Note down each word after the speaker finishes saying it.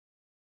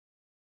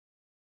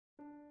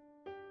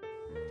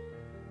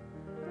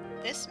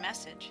This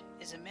message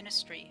is a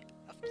ministry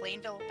of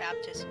Plainville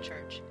Baptist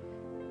Church.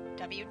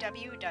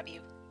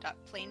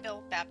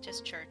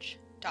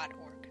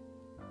 www.plainvillebaptistchurch.org.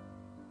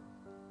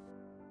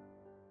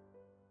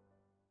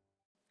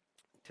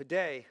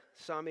 Today,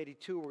 Psalm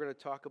 82, we're going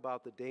to talk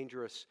about the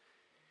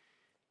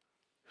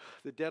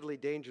deadly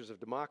dangers of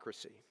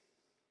democracy.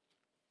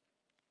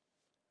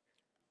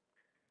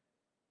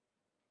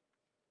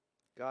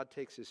 God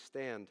takes his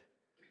stand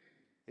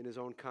in his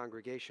own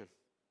congregation.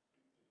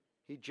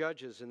 He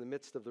judges in the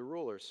midst of the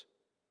rulers.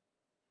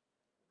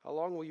 How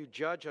long will you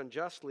judge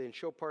unjustly and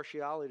show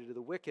partiality to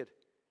the wicked?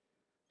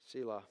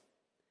 Selah.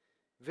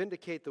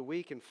 Vindicate the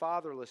weak and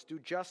fatherless. Do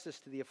justice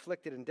to the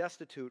afflicted and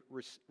destitute.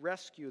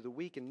 Rescue the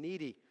weak and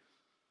needy.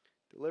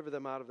 Deliver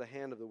them out of the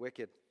hand of the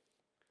wicked.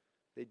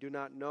 They do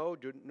not know,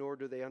 nor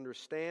do they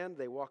understand.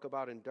 They walk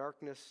about in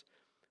darkness.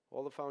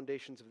 All the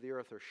foundations of the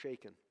earth are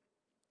shaken.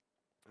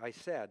 I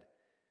said,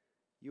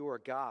 you are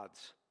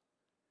gods,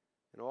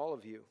 and all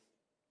of you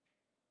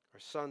are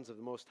sons of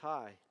the Most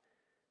High.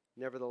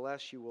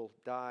 Nevertheless, you will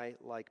die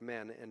like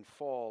men and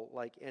fall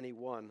like any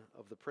one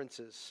of the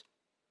princes.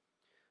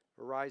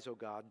 Arise, O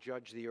God,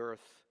 judge the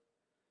earth,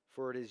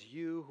 for it is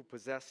you who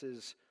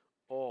possesses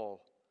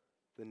all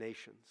the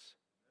nations.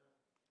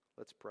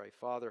 Let's pray.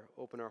 Father,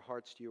 open our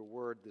hearts to your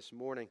word this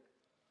morning.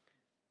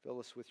 Fill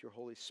us with your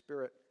Holy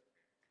Spirit.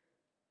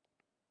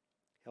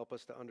 Help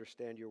us to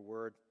understand your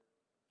word.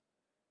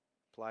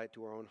 Apply it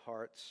to our own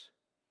hearts.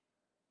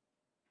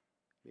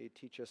 May you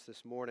teach us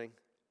this morning.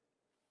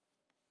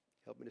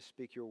 Help me to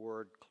speak your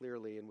word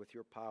clearly and with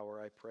your power,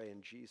 I pray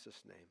in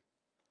Jesus' name.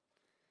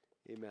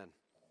 Amen.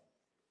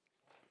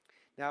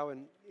 Now,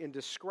 in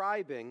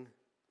describing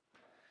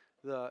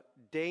the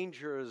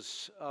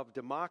dangers of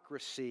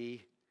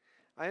democracy,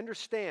 I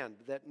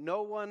understand that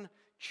no one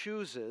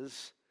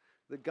chooses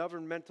the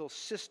governmental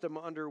system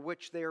under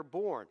which they are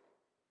born.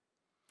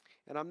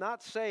 And I'm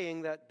not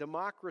saying that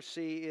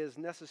democracy is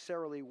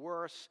necessarily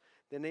worse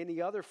than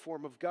any other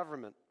form of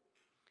government.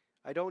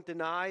 I don't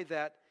deny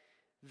that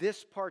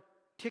this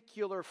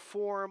particular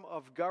form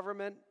of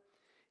government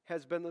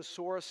has been the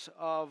source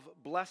of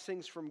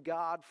blessings from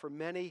God for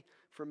many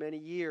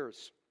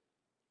years.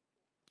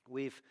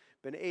 We've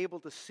been able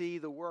to see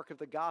the work of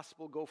the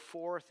gospel go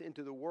forth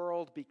into the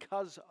world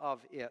because of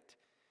it.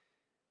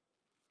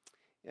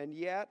 And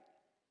yet,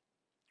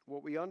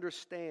 what we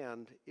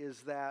understand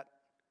is that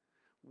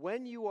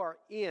when you are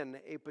in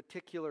a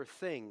particular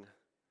thing,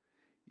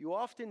 you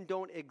often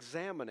don't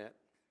examine it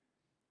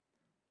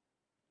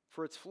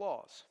for its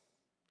flaws.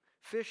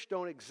 Fish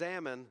don't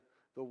examine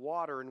the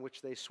water in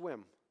which they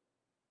swim.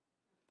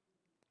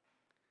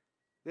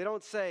 They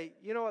don't say,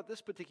 you know what,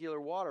 this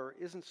particular water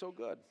isn't so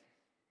good.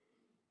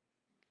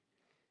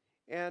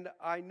 And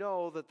I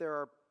know that there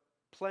are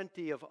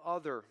plenty of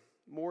other,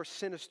 more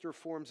sinister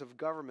forms of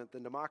government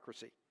than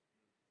democracy.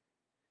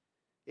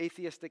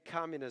 Atheistic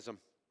communism,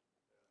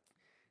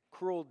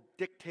 cruel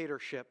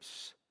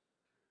dictatorships,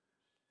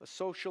 a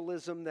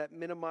socialism that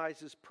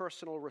minimizes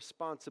personal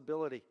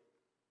responsibility.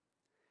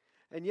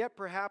 And yet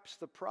perhaps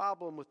the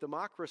problem with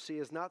democracy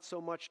is not so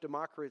much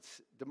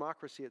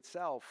democracy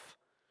itself,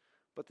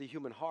 but the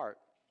human heart.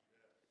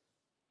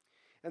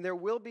 And there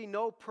will be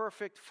no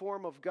perfect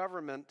form of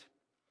government,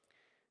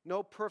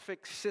 no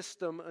perfect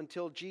system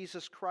until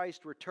Jesus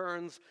Christ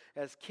returns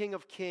as King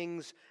of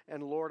Kings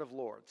and Lord of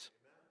Lords.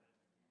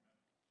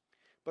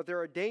 But there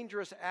are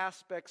dangerous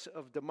aspects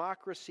of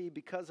democracy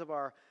because of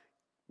our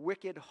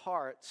wicked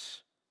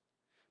hearts,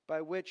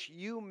 by which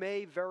you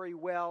may very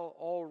well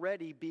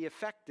already be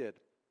affected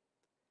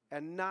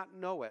and not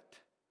know it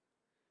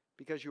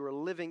because you are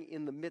living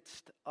in the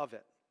midst of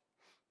it.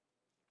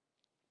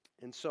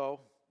 And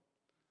so,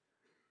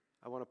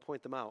 I want to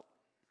point them out.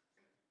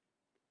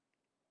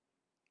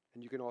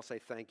 And you can all say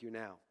thank you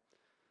now.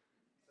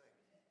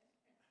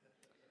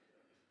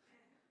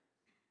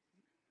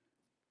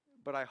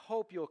 But I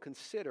hope you'll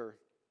consider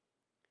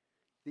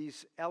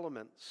these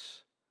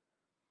elements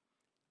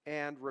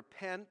and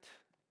repent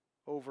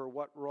over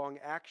what wrong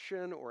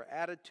action or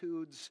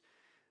attitudes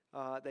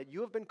that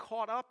you have been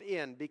caught up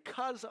in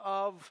because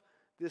of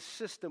this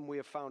system we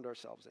have found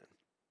ourselves in.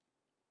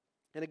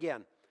 And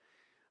again,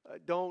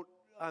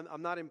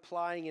 I'm not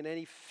implying in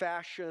any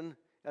fashion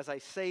as I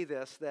say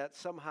this that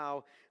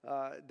somehow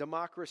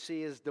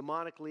democracy is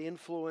demonically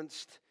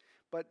influenced,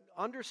 but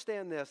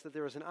understand this, that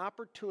there is an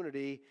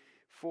opportunity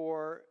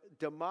for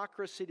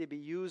democracy to be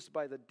used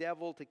by the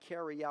devil to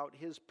carry out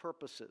his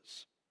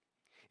purposes.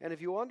 And if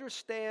you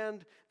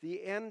understand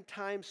the end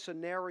time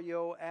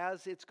scenario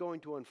as it's going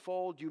to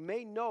unfold, you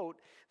may note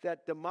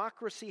that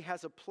democracy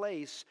has a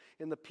place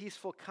in the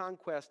peaceful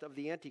conquest of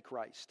the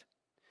Antichrist.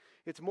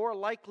 It's more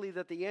likely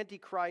that the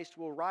Antichrist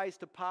will rise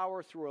to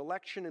power through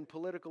election and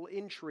political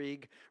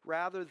intrigue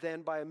rather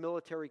than by a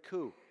military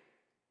coup.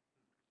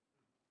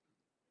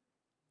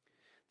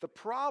 The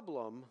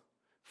problem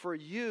for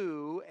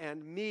you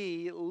and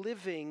me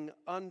living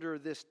under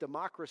this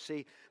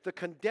democracy, the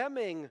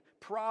condemning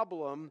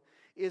problem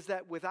is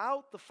that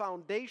without the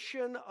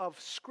foundation of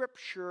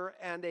Scripture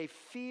and a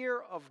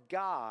fear of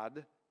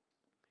God,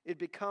 it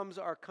becomes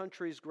our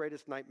country's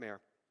greatest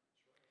nightmare.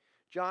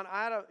 John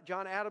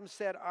Adams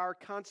said, "Our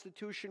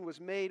Constitution was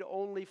made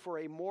only for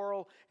a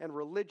moral and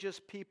religious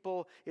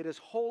people. It is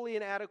wholly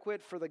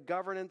inadequate for the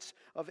governance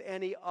of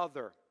any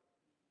other."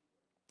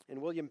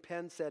 And William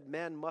Penn said,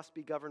 "Men must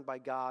be governed by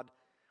God,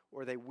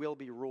 or they will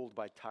be ruled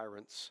by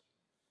tyrants."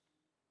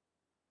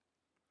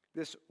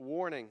 This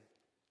warning,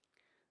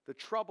 the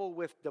trouble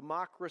with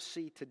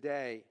democracy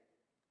today,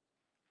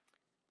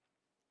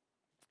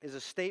 is a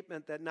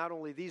statement that not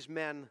only these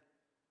men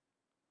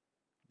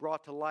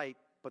brought to light,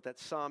 but that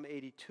Psalm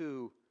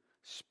 82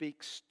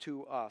 speaks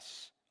to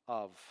us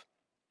of.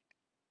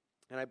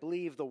 And I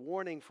believe the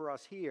warning for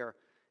us here,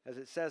 as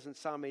it says in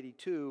Psalm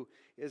 82,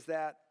 is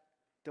that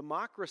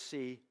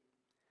democracy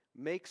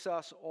makes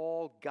us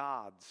all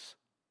gods.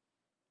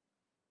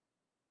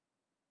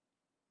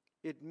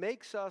 It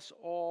makes us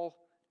all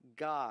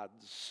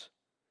gods,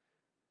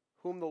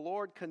 whom the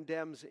Lord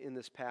condemns in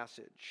this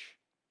passage.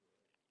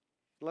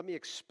 Let me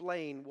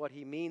explain what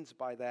he means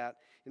by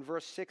that. In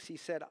verse 6, he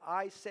said,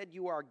 "I said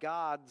you are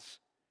gods,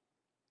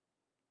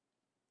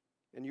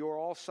 and you are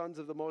all sons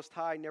of the Most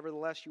High.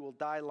 Nevertheless, you will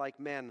die like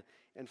men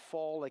and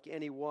fall like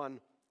any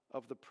one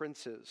of the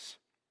princes."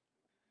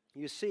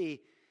 You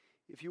see,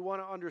 if you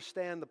want to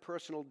understand the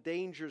personal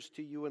dangers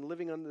to you in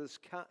living under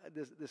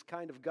this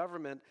kind of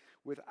government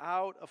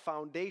without a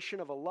foundation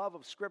of a love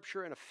of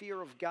Scripture and a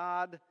fear of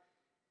God,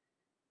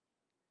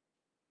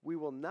 we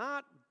will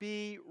not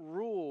be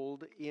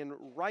ruled in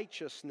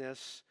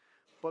righteousness,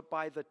 but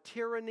by the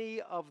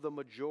tyranny of the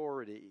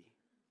majority.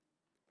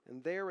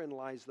 And therein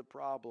lies the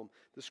problem.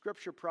 The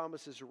Scripture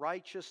promises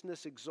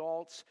righteousness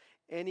exalts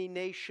any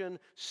nation,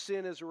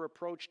 sin is a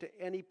reproach to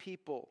any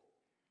people.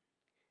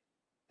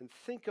 And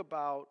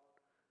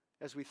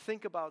as we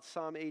think about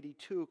Psalm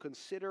 82,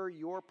 consider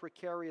your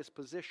precarious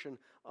position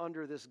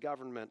under this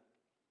government.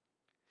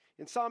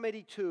 In Psalm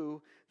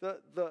 82,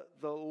 the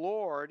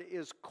Lord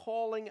is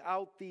calling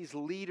out these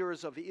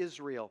leaders of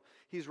Israel.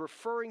 He's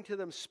referring to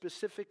them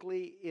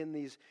specifically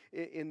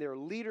in their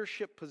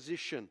leadership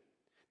position.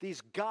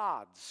 These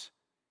gods,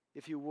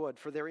 if you would,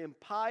 for their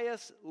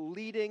impious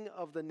leading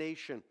of the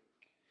nation.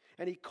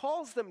 And he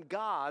calls them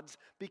gods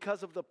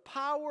because of the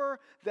power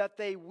that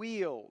they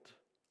wield.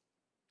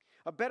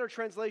 A better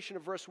translation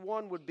of verse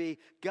 1 would be,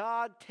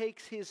 God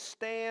takes his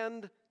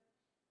stand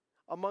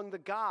among the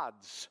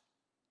gods.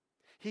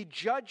 He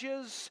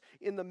judges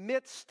in the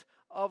midst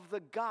of the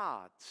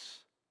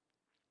gods.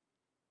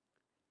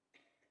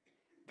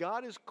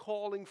 God is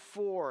calling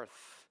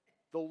forth,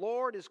 the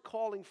Lord is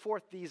calling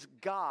forth these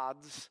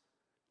gods,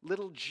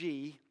 little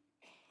g,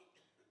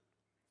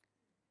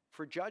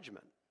 for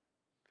judgment.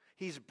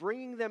 He's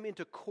bringing them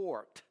into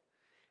court,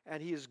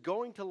 and he is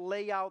going to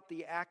lay out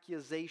the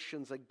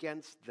accusations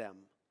against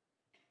them.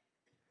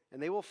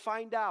 And they will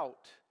find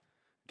out,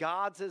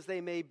 gods as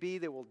they may be,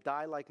 they will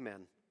die like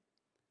men.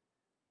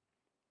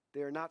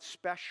 They are not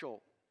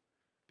special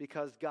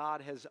because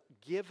God has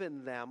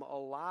given them,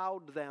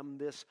 allowed them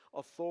this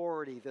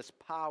authority, this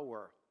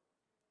power.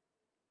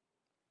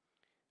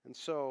 And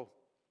so,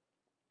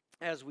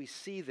 as we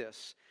see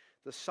this,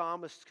 the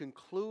psalmist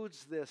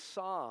concludes this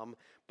psalm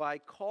by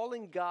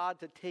calling God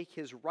to take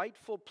his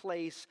rightful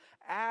place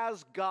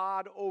as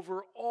God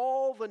over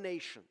all the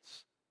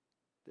nations.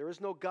 There is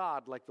no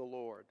God like the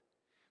Lord.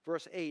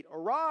 Verse 8,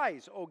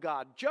 "Arise, O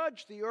God,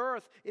 judge the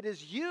earth. It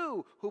is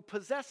you who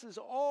possesses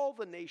all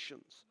the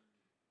nations."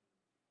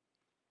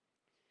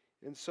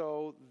 And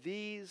so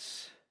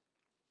these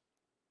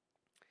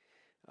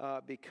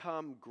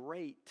become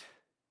great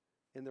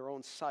in their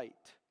own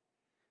sight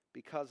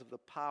because of the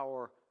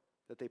power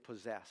that they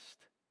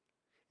possessed.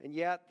 And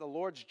yet the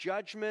Lord's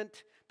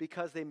judgment,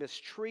 because they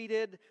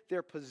mistreated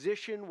their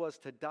position, was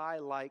to die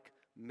like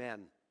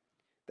men.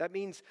 That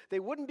means they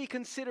wouldn't be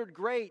considered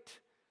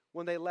great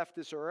when they left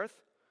this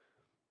earth.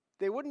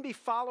 They wouldn't be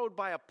followed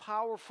by a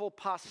powerful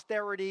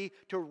posterity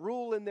to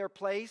rule in their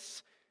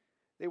place.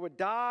 They would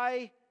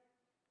die,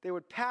 they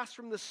would pass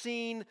from the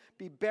scene,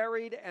 be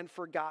buried and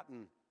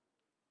forgotten.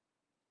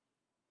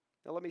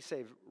 Now let me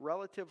say,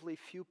 relatively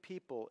few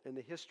people in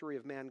the history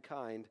of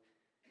mankind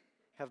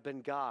have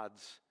been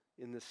gods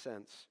in this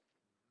sense.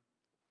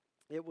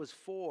 It was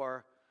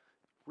for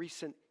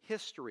recent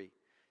history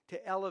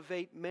to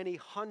elevate many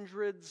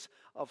hundreds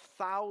of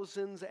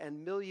thousands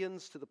and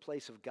millions to the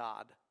place of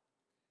God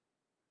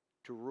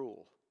to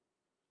rule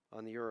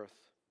on the earth.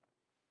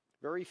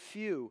 Very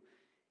few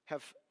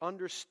have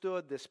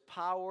understood this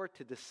power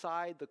to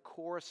decide the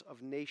course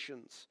of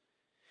nations.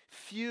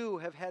 Few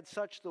have had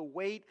such the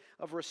weight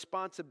of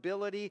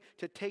responsibility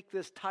to take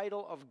this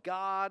title of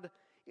God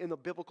in the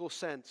biblical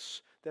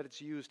sense that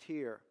it's used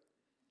here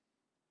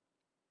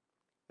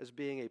as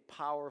being a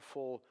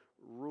powerful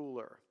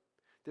ruler.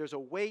 There's a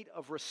weight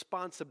of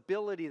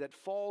responsibility that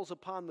falls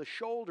upon the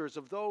shoulders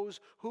of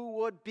those who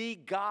would be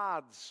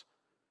gods.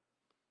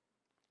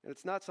 And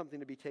it's not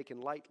something to be taken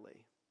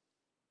lightly.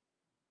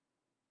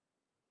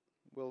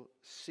 We'll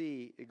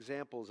see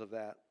examples of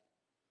that.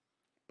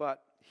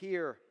 But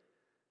here,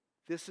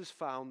 this is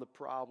found the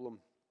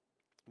problem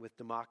with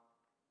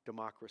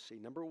democracy.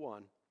 Number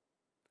one,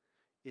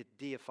 it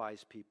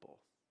deifies people.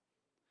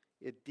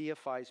 It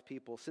deifies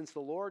people. Since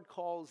the Lord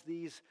calls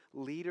these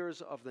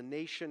leaders of the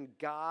nation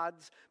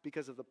gods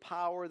because of the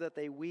power that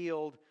they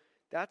wield,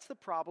 that's the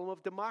problem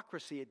of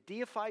democracy. It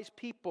deifies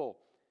people.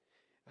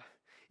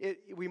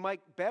 We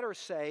might better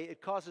say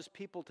it causes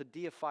people to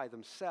deify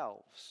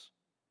themselves.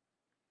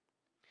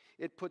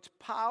 It puts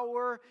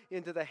power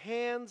into the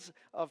hands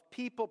of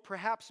people,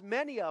 perhaps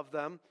many of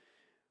them,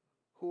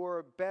 who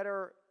are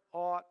better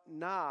ought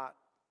not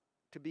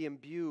to be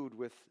imbued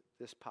with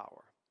this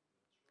power.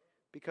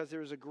 Because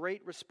there is a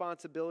great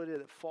responsibility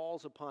that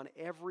falls upon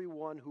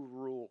everyone who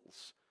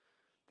rules.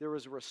 There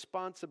is a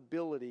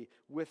responsibility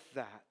with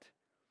that.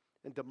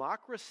 And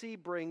democracy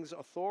brings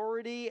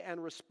authority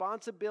and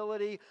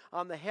responsibility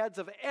on the heads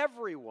of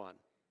everyone.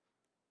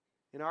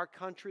 In our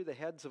country, the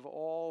heads of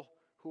all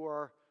who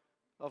are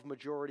of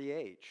majority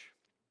age.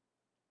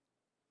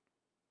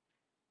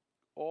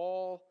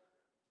 All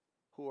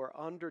who are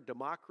under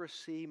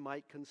democracy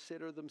might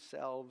consider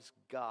themselves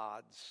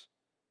gods.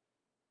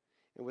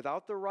 And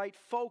without the right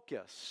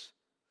focus,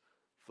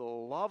 the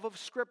love of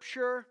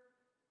Scripture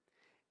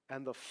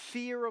and the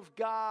fear of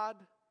God,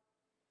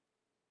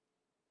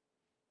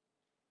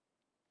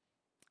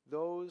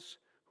 those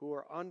who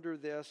are under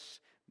this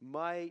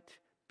might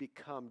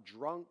become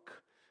drunk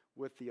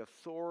with the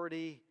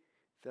authority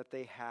that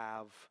they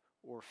have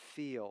or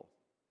feel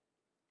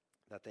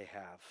that they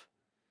have.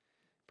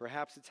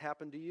 Perhaps it's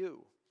happened to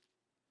you.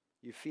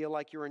 You feel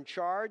like you're in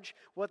charge.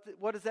 What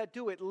does that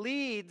do? It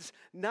leads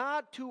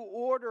not to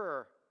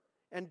order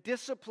and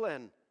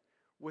discipline.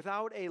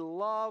 Without a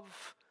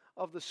love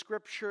of the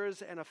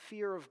Scriptures and a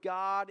fear of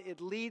God,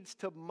 it leads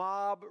to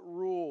mob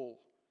rule.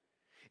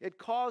 It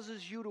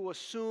causes you to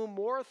assume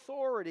more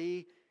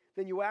authority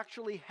than you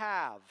actually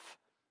have.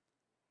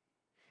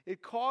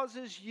 It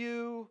causes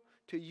you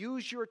to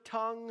use your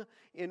tongue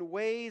in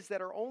ways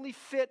that are only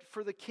fit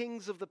for the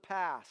kings of the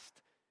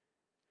past,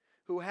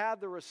 who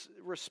had the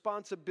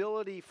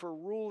responsibility for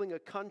ruling a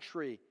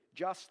country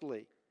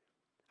justly.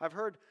 I've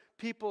heard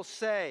people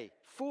say,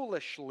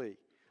 foolishly,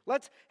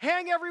 let's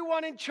hang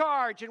everyone in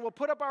charge and we'll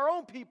put up our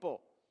own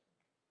people.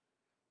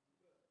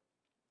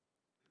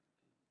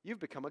 You've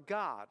become a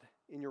god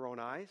in your own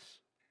eyes.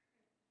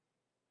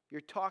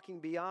 You're talking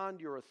beyond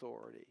your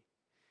authority.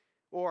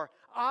 Or,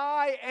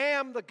 I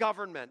am the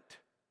government.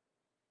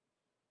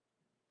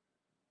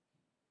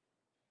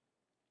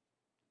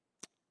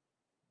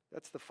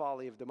 That's the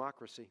folly of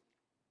democracy.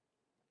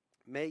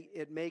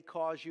 It may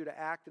cause you to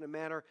act in a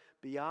manner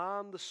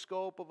beyond the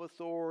scope of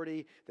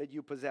authority that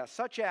you possess,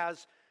 such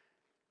as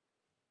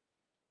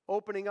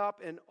opening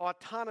up an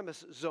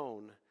autonomous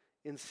zone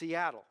in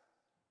Seattle,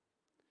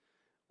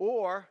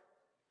 or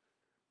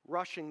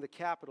rushing the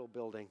Capitol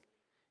building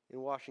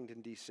in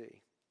Washington, D.C.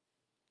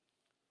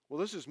 Well,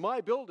 this is my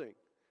building.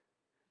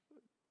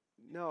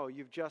 No,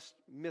 you've just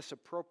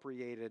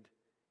misappropriated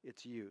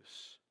its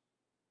use.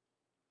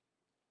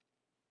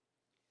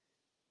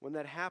 When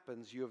that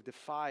happens, you have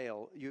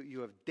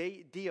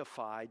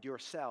deified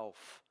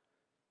yourself.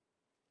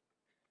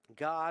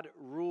 God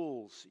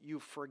rules.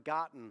 You've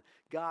forgotten.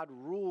 God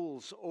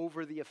rules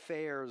over the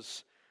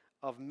affairs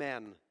of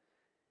men.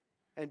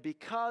 And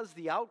because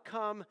the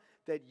outcome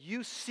that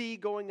you see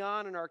going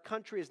on in our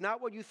country is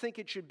not what you think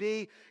it should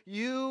be,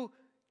 you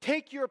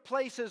take your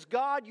place as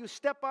God, you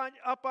step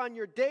up on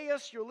your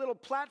dais, your little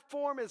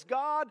platform as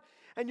God,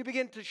 and you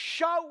begin to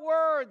shout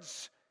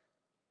words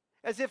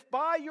as if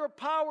by your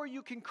power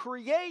you can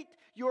create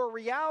your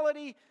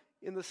reality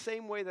in the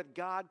same way that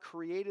God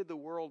created the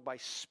world by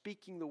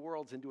speaking the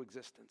worlds into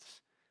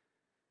existence.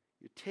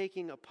 You're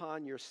taking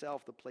upon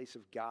yourself the place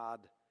of God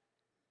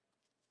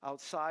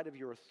outside of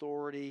your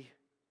authority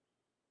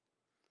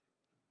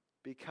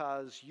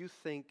because you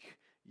think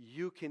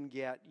you can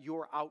get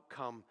your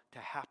outcome to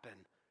happen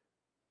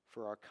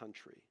for our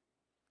country.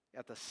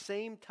 At the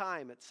same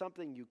time, it's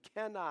something you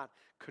cannot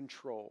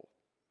control.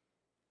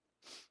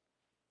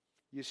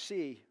 You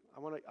see, I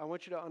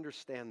want you to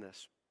understand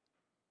this.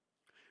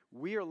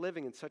 We are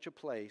living in such a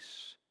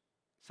place,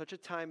 such a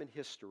time in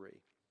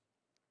history.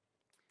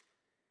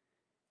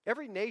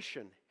 Every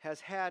nation has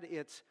had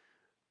its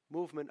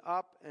movement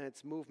up and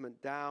its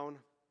movement down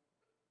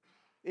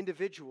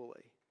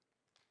individually.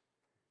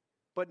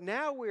 But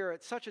now we're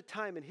at such a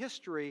time in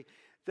history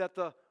that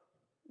the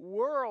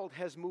world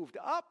has moved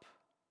up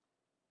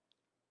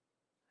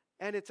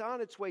and it's on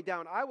its way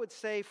down. I would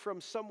say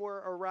from somewhere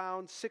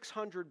around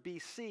 600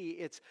 BC,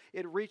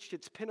 it reached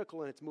its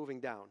pinnacle and it's moving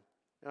down.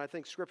 And I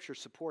think Scripture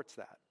supports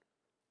that.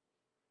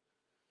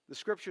 The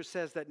Scripture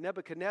says that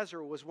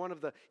Nebuchadnezzar was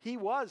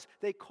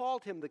they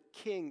called him the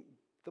king.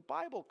 The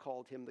Bible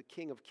called him the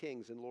King of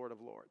Kings and Lord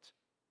of Lords,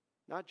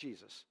 not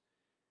Jesus.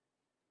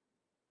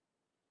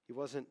 He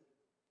wasn't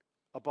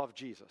above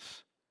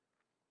Jesus.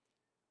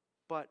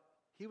 But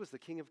he was the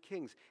King of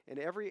Kings. And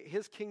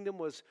his kingdom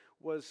was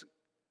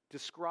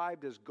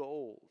described as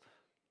gold.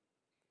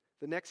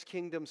 The next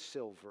kingdom,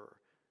 silver.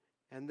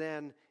 And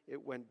then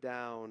it went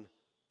down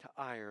to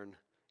iron.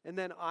 And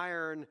then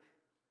iron,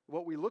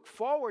 what we look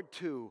forward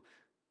to,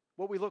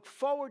 What we look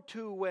forward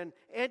to when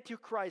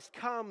Antichrist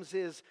comes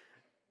is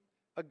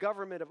a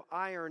government of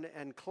iron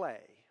and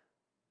clay.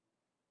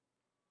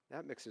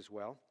 That mixes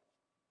well.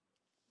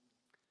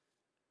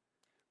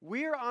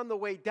 We're on the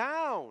way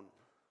down.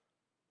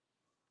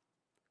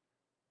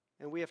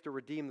 And we have to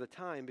redeem the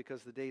time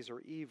because the days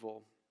are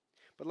evil.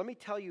 But let me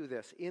tell you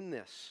this, in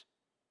this,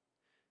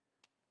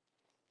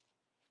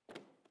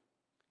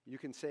 you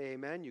can say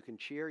amen, you can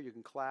cheer, you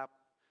can clap.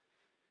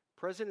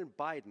 President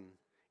Biden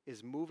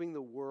is moving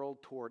the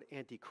world toward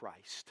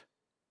Antichrist.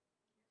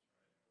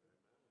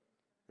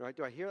 Right?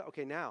 Do I hear that?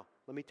 Okay, now,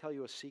 let me tell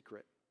you a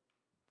secret.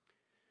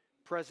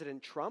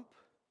 President Trump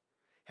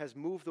has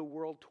moved the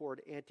world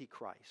toward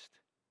Antichrist.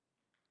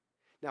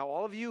 Now,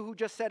 all of you who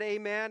just said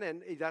amen,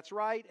 and that's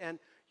right, and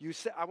you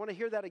say, I want to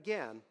hear that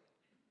again.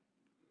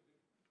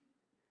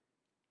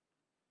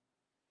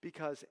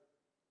 Because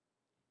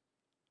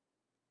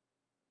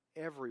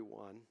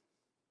everyone,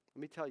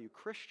 let me tell you,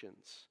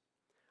 Christians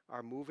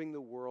are moving the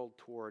world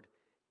toward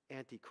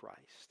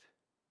Antichrist.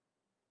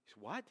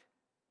 What?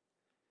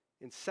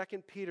 In 2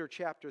 Peter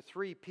chapter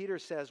 3, Peter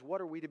says, what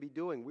are we to be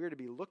doing? We're to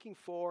be looking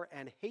for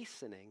and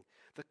hastening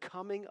the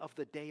coming of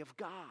the day of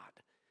God.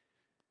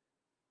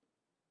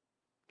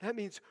 That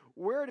means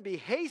we're to be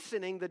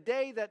hastening the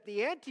day that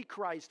the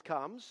Antichrist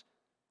comes.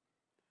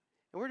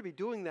 And we're to be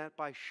doing that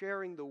by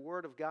sharing the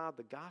Word of God,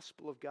 the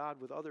gospel of God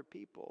with other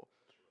people,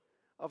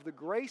 of the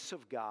grace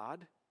of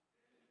God.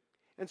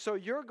 And so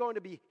you're going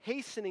to be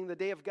hastening the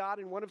day of God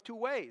in one of two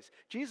ways.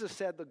 Jesus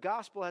said the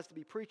gospel has to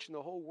be preached in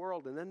the whole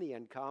world, and then the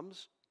end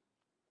comes.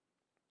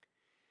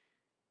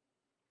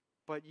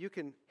 But you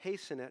can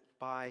hasten it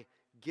by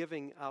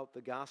giving out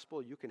the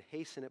gospel. You can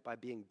hasten it by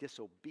being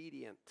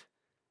disobedient.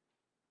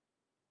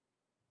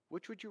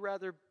 Which would you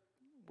rather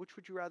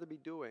be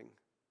doing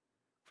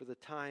for the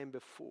time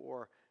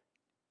before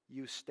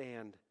you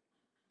stand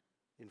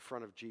in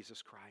front of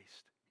Jesus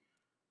Christ?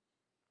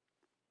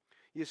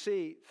 You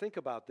see, think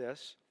about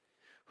this.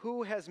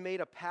 Who has made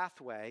a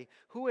pathway?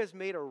 Who has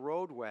made a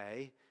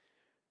roadway,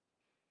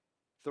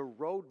 the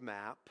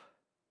roadmap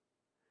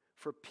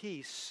for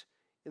peace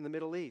in the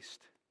Middle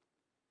East?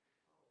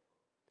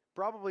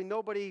 Probably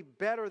nobody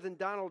better than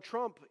Donald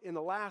Trump in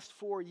the last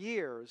 4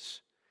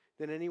 years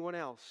than anyone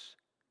else.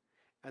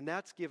 And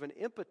that's given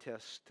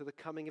impetus to the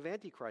coming of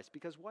Antichrist,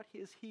 because what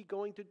is he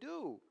going to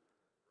do?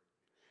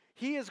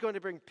 He is going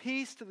to bring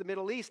peace to the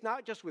Middle East,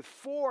 not just with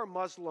 4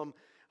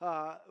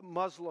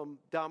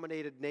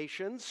 Muslim-dominated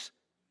nations,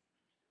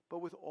 but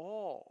with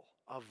all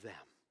of them,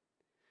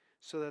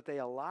 so that they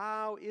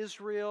allow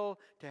Israel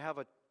to have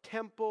a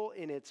temple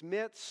in its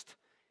midst,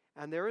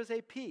 and there is a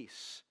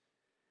peace,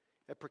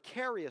 a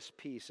precarious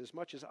peace, as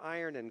much as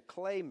iron and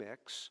clay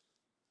mix,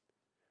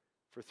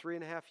 for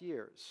 3.5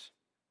 years.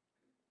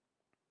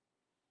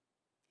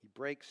 He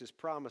breaks his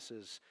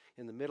promises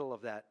in the middle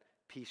of that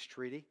peace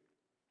treaty.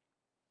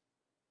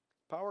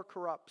 Power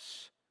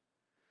corrupts.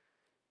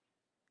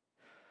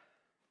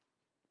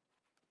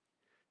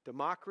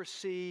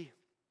 Democracy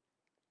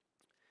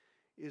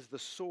is the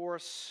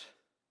source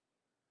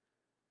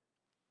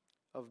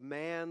of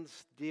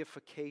man's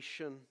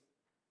deification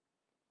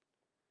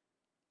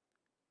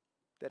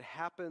that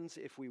happens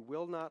if we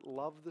will not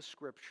love the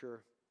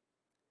Scripture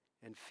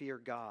and fear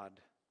God.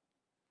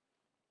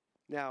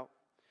 Now,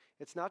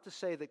 it's not to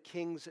say that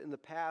kings in the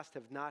past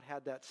have not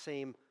had that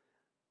same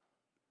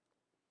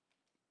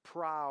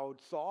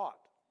proud thought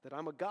that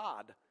I'm a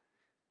god.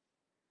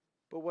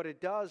 But what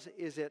it does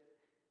is it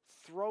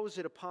throws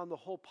it upon the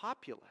whole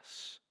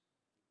populace.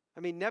 I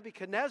mean,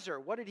 Nebuchadnezzar,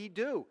 what did he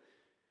do?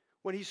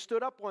 When he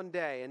stood up one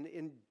day, and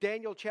in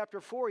Daniel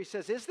chapter 4, he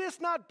says, "Is this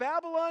not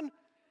Babylon,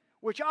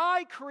 which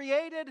I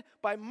created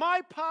by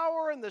my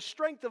power and the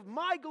strength of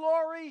my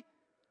glory?"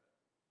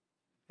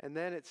 And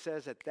then it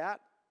says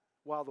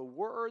while the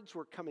words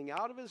were coming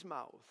out of his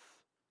mouth,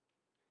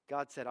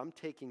 God said, "I'm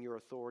taking your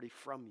authority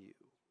from you."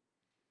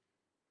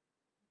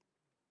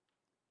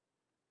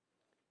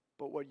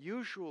 But what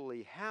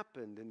usually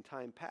happened in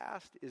time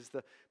past is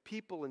the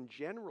people in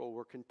general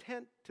were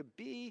content to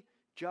be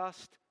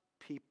just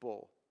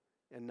people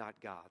and not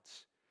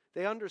gods.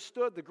 They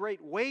understood the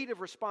great weight of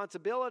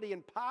responsibility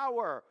and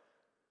power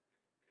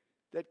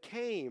that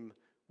came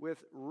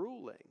with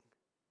ruling.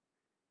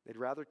 They'd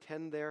rather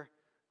tend their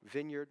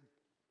vineyard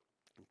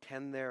and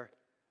tend their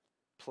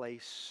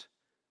place,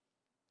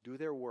 do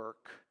their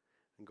work,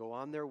 and go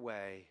on their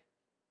way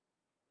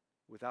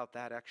without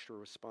that extra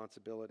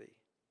responsibility.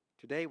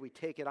 Today we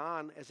take it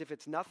on as if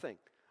it's nothing.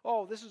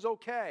 Oh, this is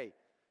okay.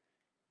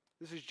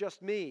 This is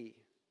just me.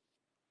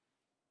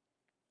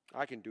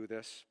 I can do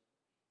this.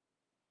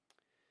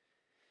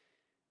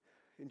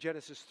 In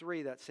Genesis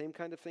 3, that same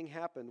kind of thing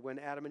happened when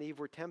Adam and Eve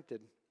were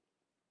tempted.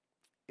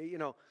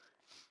 You'll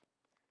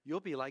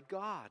be like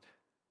God.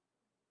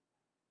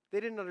 They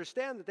didn't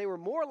understand that they were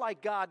more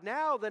like God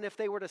now than if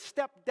they were to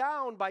step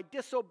down by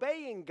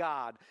disobeying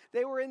God.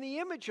 They were in the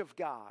image of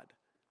God.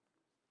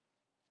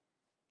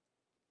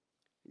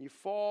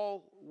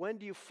 When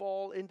do you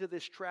fall into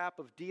this trap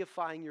of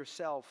deifying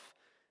yourself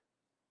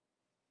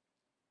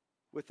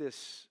with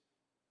this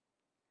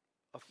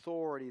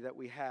authority that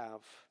we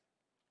have.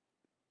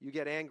 You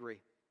get angry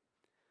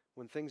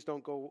when things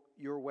don't go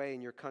your way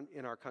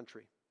in our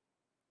country.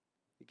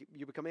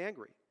 You become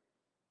angry.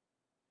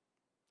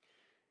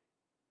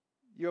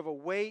 You have a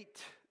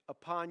weight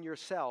upon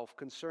yourself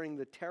concerning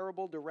the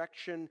terrible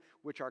direction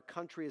which our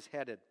country is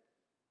headed.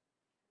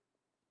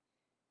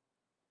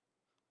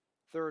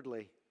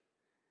 Thirdly,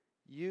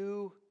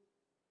 you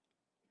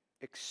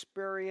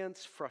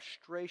experience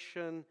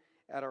frustration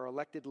at our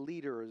elected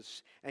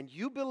leaders, and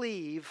you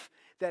believe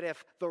that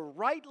if the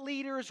right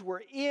leaders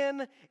were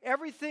in,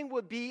 everything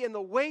would be in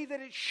the way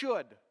that it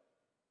should.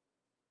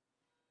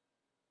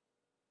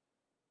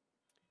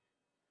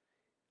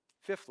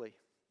 Fifthly,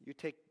 you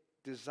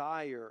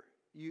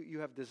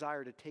have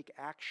desire to take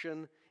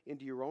action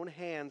into your own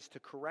hands to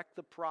correct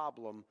the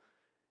problem,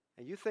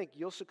 and you think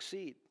you'll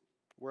succeed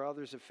where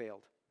others have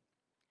failed.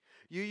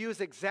 You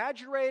use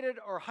exaggerated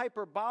or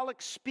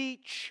hyperbolic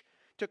speech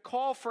to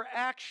call for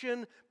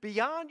action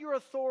beyond your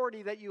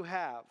authority that you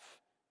have.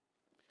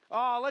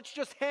 Oh, let's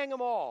just hang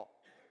them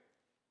all.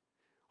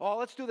 Oh,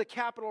 let's do the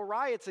Capitol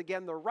riots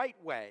again the right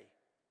way.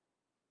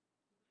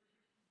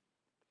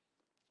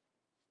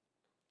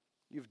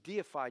 You've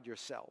deified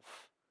yourself.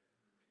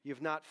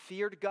 You've not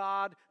feared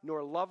God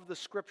nor loved the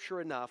Scripture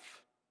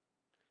enough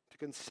to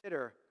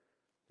consider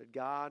that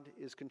God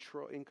is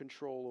in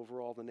control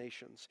over all the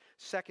nations.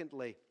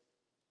 Secondly,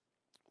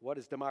 what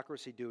does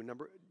democracy do?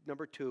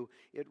 Number two,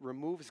 it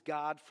removes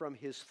God from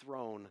his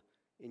throne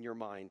in your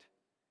mind.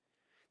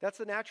 That's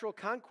the natural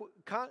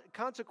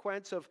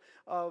consequence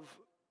of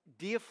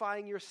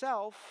deifying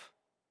yourself.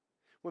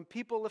 When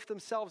people lift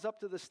themselves up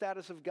to the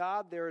status of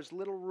God, there is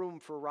little room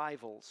for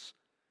rivals.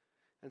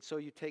 And so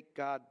you take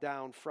God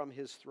down from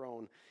his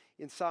throne.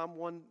 In Psalm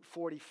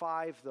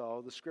 145,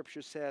 though, the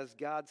Scripture says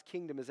God's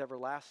kingdom is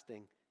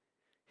everlasting.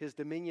 His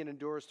dominion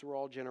endures through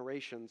all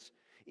generations.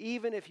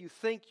 Even if you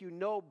think you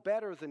know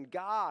better than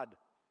God.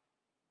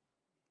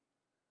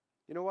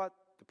 You know what?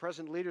 The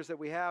present leaders that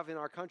we have in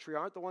our country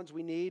aren't the ones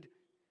we need.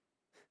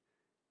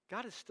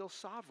 God is still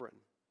sovereign.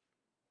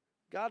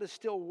 God is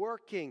still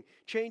working,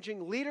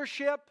 changing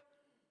leadership,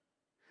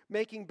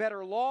 making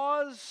better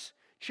laws,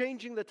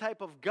 changing the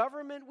type of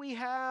government we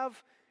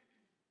have.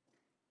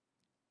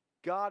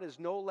 God is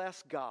no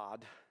less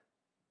God.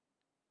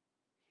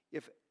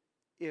 If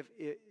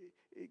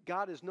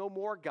God is no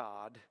more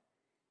God,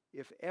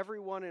 if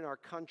everyone in our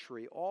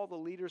country, all the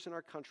leaders in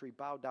our country,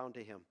 bow down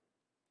to him.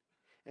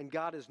 And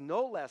God is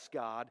no less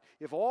God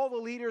if all the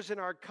leaders in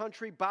our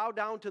country bow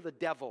down to the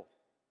devil.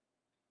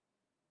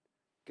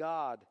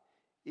 God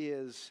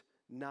is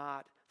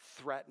not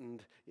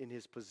threatened in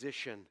his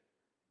position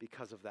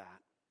because of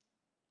that.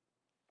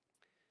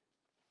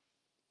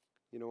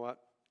 You know what?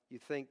 You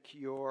think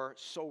you're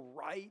so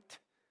right.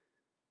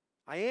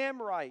 I am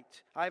right.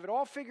 I have it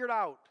all figured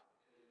out.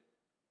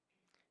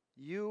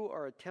 You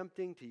are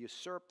attempting to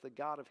usurp the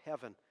God of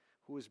heaven,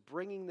 who is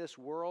bringing this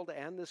world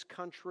and this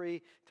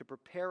country to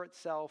prepare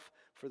itself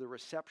for the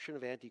reception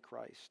of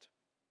Antichrist.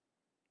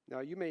 Now,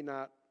 you may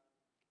not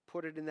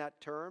put it in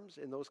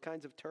those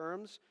kinds of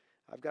terms.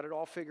 I've got it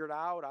all figured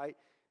out.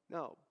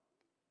 No,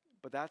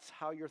 but that's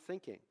how you're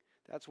thinking.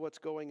 That's what's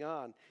going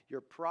on.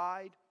 Your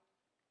pride,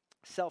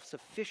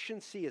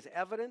 self-sufficiency is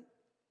evident.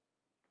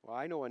 Well,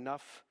 I know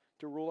enough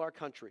to rule our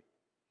country.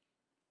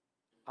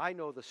 I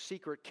know the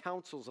secret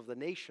counsels of the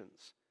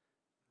nations.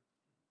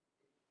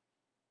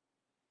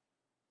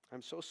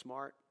 I'm so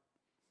smart.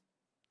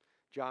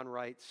 John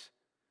writes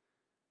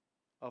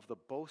of the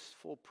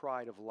boastful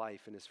pride of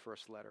life in his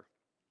first letter.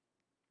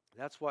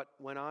 That's what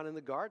went on in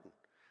the garden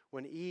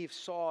when Eve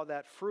saw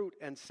that fruit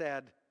and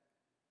said,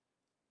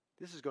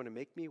 "This is going to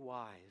make me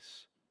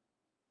wise."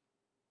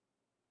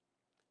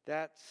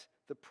 That's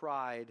the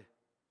pride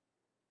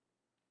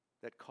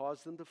that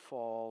caused them to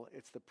fall.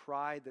 It's the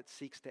pride that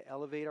seeks to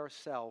elevate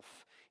ourselves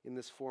in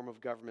this form of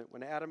government.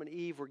 When Adam and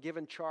Eve were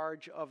given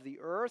charge of the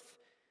earth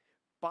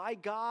by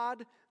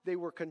God, they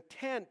were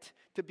content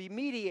to be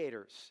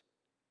mediators,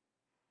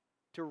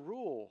 to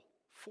rule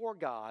for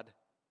God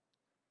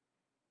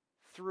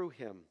through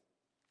him.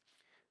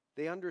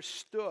 They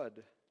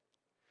understood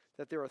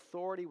that their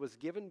authority was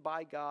given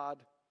by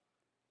God,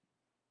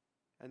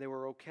 and they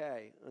were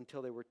okay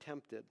until they were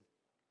tempted.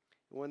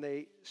 When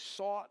they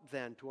sought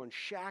then to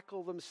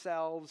unshackle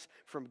themselves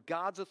from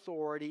God's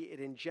authority, it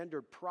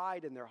engendered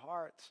pride in their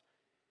hearts.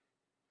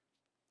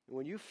 And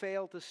when you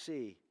fail to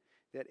see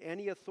that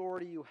any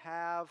authority you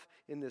have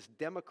in this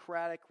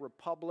democratic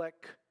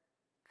republic,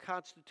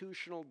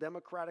 constitutional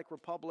democratic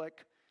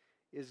republic,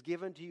 is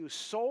given to you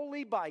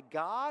solely by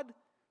God,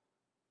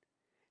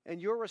 and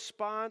your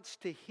response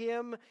to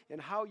him and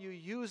how you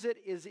use it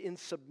is in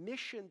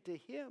submission to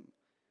him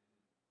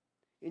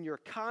in your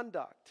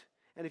conduct.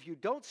 And if you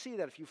don't see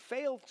that, if you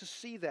fail to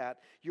see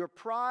that, your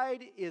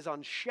pride is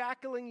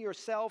unshackling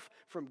yourself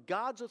from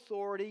God's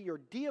authority, you're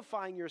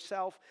deifying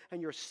yourself,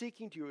 and you're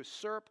seeking to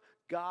usurp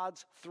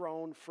God's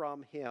throne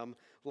from him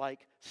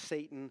like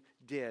Satan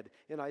did.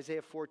 In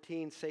Isaiah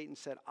 14, Satan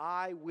said,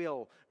 "I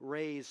will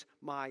raise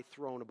my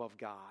throne above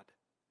God.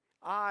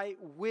 I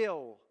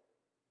will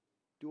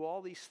do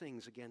all these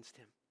things against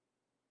him.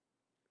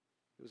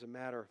 It was a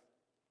matter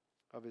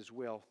of his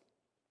will.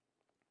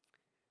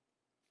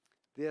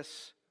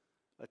 This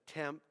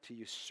attempt to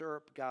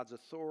usurp God's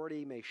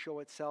authority may show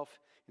itself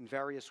in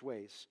various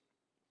ways.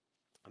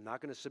 I'm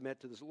not going to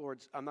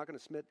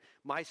submit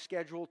my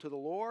schedule to the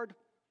Lord.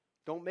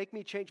 Don't make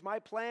me change my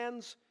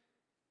plans.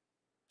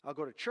 I'll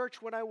go to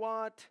church when I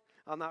want.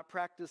 I'll not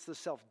practice the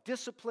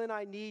self-discipline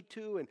I need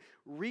to in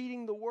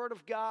reading the Word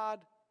of God.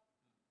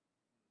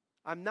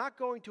 I'm not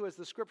going to, as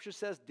the Scripture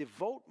says,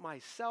 devote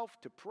myself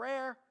to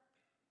prayer.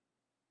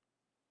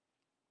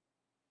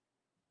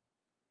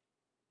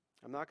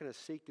 I'm not going to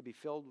seek to be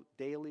filled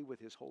daily with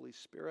His Holy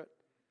Spirit,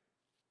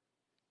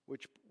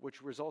 which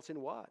results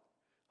in what?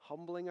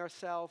 Humbling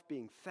ourselves,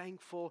 being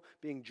thankful,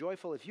 being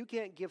joyful. If you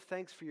can't give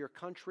thanks for your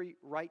country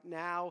right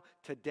now,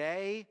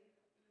 today,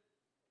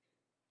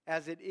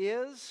 as it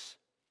is,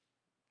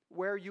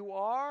 where you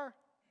are,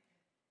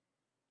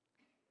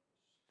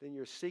 then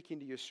you're seeking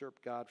to usurp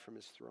God from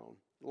His throne.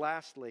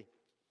 Lastly,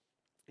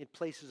 it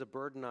places a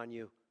burden on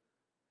you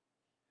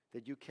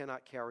that you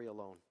cannot carry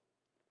alone.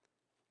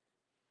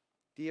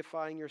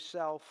 Deifying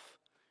yourself,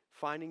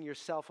 finding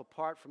yourself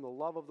apart from the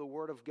love of the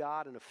Word of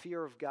God and a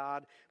fear of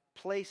God,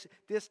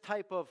 this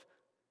type of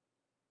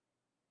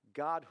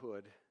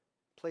godhood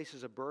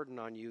places a burden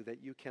on you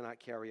that you cannot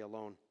carry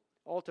alone.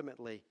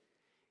 Ultimately,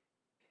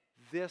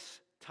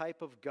 this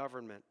type of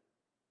government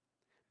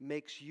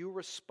makes you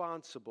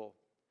responsible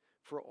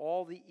for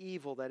all the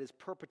evil that is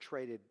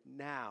perpetrated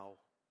now.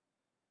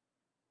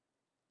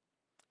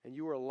 And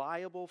you are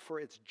liable for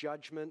its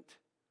judgment,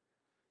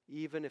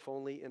 even if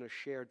only in a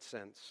shared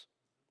sense.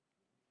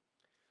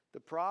 The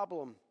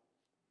problem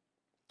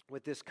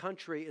with this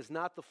country is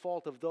not the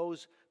fault of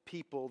those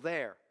people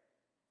there.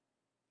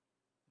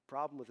 The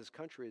problem with this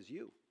country is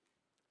you.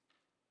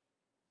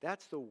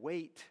 That's the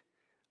weight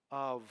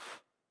of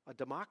a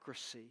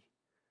democracy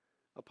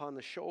upon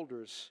the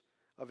shoulders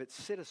of its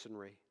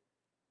citizenry.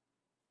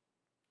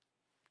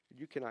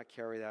 You cannot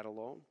carry that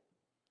alone.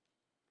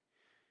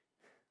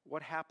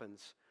 What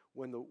happens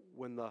when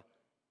the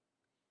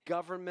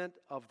government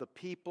of the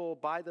people,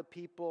 by the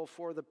people,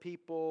 for the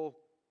people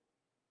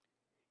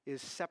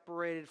is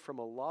separated from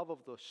a love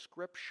of the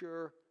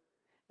Scripture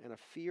and a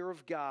fear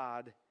of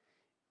God?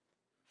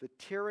 The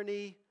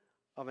tyranny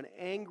of an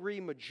angry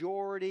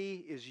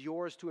majority is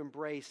yours to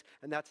embrace,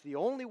 and that's the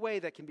only way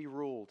that can be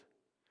ruled.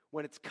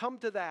 When it's come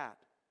to that,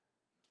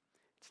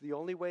 it's the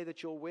only way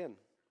that you'll win.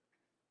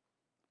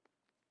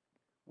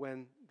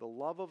 When the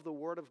love of the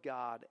Word of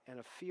God and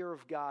a fear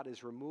of God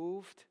is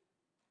removed,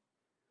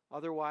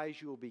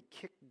 otherwise you will be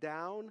kicked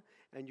down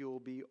and you will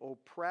be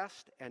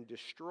oppressed and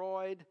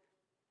destroyed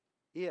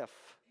if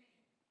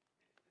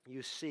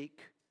you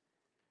seek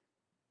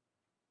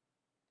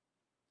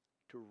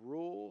to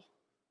rule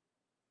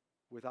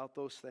without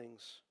those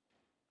things.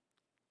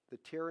 The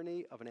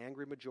tyranny of an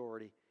angry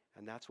majority,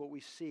 and that's what we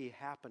see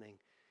happening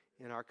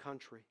in our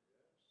country.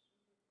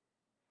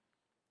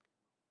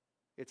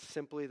 It's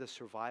simply the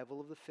survival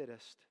of the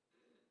fittest.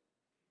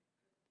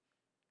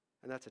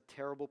 And that's a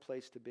terrible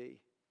place to be,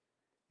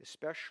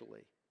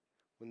 especially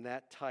when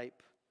that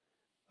type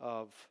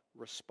of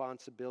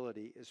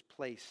responsibility is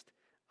placed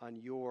on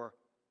your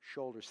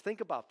shoulders.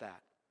 Think about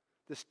that.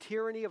 This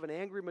tyranny of an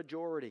angry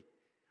majority.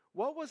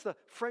 What was the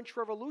French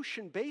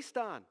Revolution based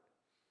on?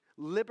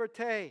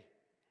 Liberté,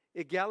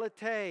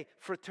 égalité,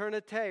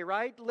 fraternité,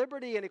 right?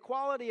 Liberty and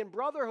equality and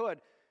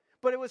brotherhood.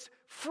 But it was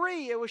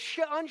free. It was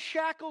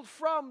unshackled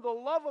from the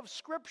love of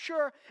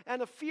Scripture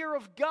and the fear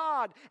of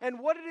God. And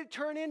what did it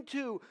turn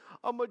into?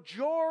 A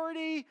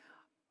majority,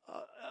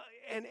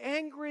 an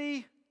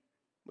angry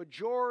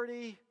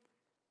majority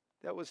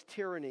that was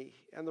tyranny.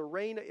 And the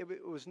reign,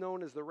 it was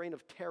known as the reign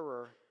of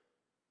terror,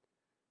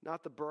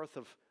 not the birth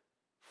of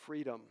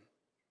freedom.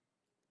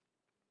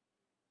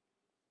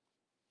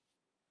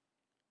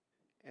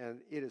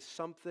 And it is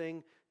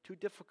something too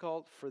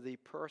difficult for the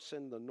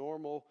person, the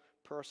normal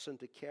person,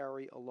 to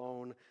carry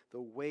alone,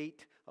 the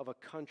weight of a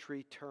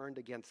country turned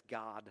against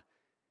God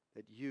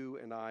that you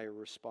and I are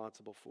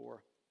responsible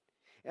for.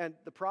 And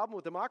the problem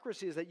with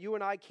democracy is that you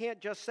and I can't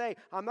just say,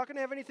 I'm not going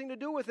to have anything to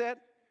do with it.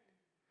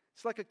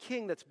 It's like a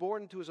king that's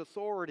born into his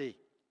authority.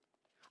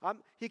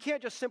 He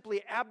can't just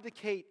simply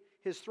abdicate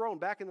his throne.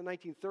 Back in the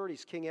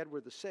 1930s, King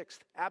Edward VI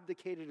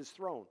abdicated his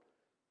throne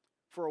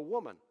for a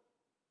woman.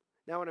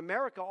 Now in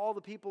America, all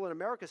the people in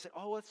America say,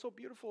 oh, that's so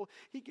beautiful.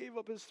 He gave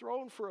up his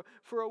throne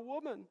for a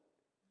woman.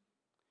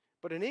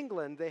 But in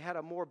England, they had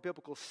a more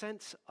biblical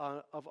sense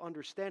of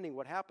understanding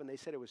what happened. They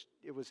said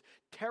it was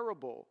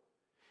terrible.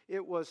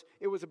 It was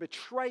a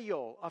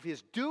betrayal of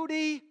his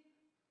duty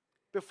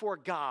before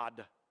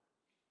God.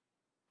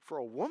 For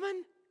a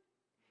woman?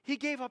 He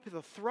gave up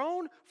the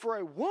throne for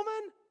a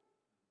woman?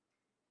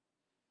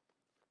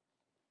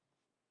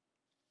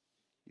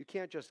 You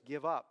can't just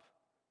give up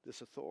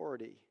this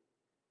authority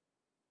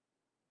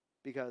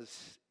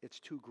because it's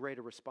too great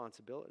a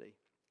responsibility.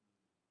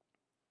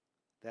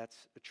 That's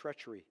a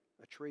treachery,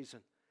 a treason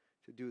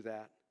to do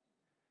that.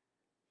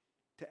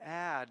 To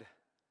add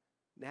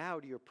now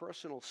to your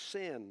personal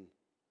sin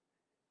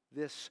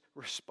this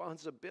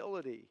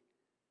responsibility?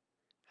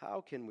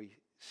 How can we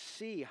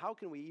see? How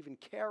can we even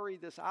carry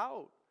this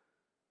out?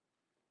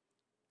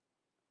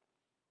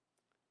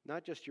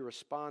 Not just your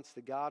response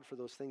to God for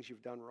those things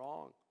you've done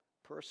wrong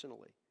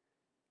personally,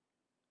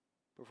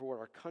 but for what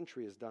our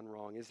country has done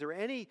wrong. Is there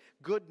any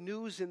good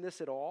news in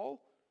this at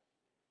all?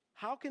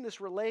 How can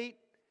this relate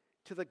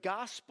to the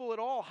gospel at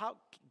all? How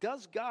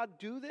does God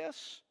do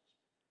this?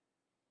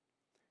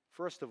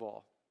 First of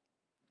all,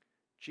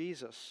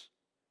 Jesus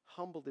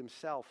humbled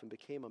himself and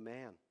became a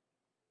man.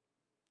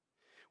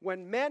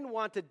 When men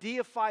want to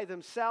deify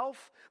themselves,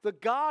 the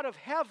God of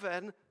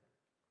heaven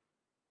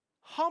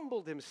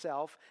humbled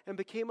himself and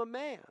became a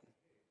man.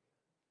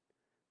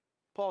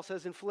 Paul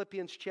says in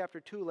Philippians chapter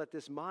 2, let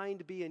this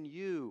mind be in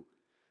you.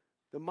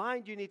 The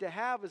mind you need to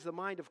have is the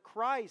mind of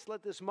Christ.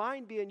 Let this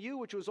mind be in you,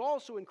 which was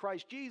also in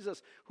Christ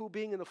Jesus, who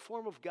being in the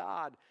form of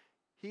God,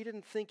 he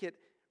didn't think it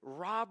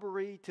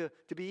robbery to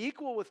be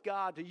equal with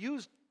God, to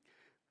use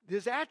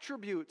his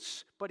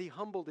attributes, but he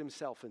humbled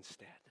himself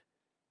instead.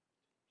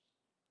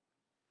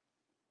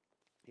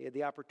 He had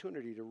the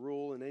opportunity to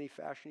rule in any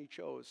fashion he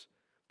chose,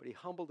 but he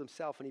humbled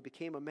himself and he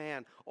became a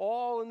man.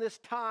 All in this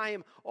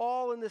time,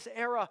 all in this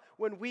era,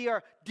 when we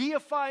are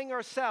deifying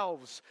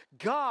ourselves,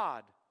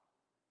 God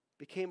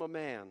became a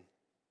man.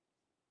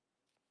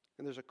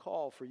 And there's a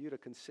call for you to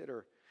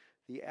consider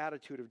the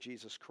attitude of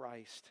Jesus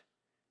Christ.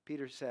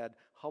 Peter said,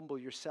 humble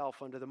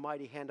yourself under the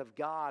mighty hand of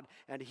God,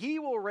 and he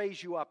will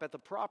raise you up at the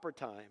proper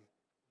time.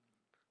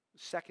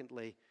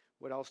 Secondly,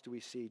 what else do we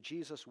see?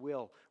 Jesus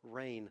will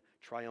reign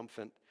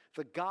triumphant.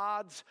 The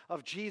gods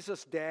of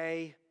Jesus'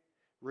 day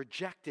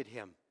rejected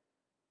him,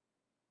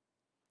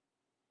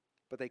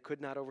 but they could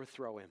not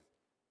overthrow him.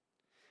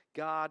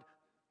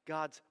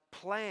 God's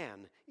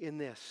plan in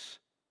this.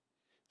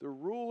 The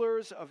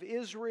rulers of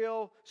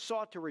Israel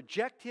sought to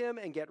reject him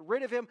and get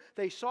rid of him.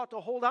 They sought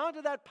to hold on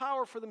to that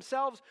power for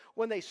themselves.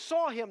 When they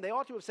saw him, they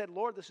ought to have said,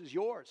 Lord, this is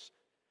yours.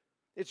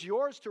 It's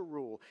yours to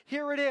rule.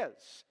 Here it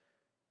is.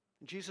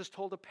 And Jesus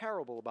told a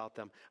parable about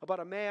them,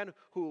 about a man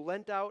who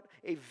lent out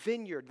a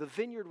vineyard. The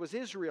vineyard was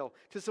Israel,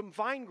 to some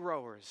vine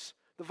growers.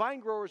 The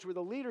vine growers were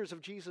the leaders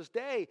of Jesus'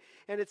 day.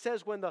 And it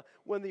says when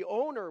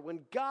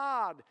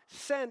God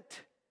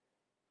sent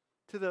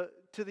to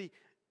the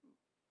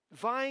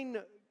vine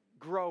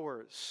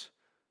growers,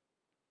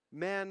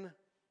 men,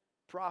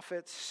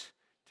 prophets,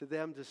 to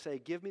them to say,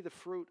 give me the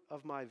fruit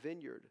of my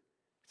vineyard.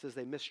 It says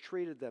they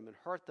mistreated them and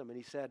hurt them.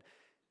 And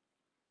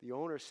the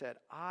owner said,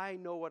 I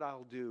know what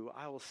I'll do.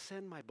 I will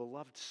send my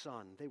beloved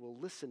son. They will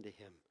listen to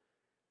him.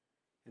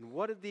 And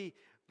what did the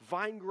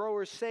vine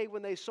growers say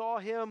when they saw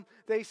him?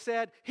 They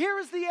said, here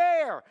is the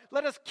heir.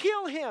 Let us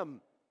kill him.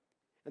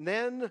 And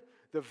then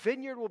the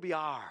vineyard will be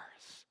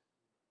ours.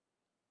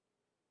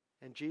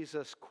 And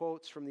Jesus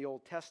quotes from the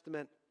Old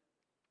Testament,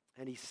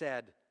 and he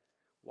said,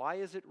 why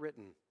is it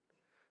written,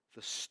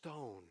 the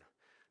stone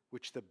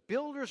which the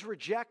builders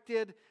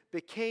rejected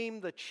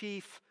became the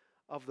chief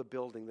of the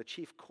building, the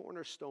chief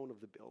cornerstone of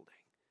the building.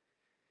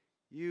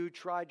 You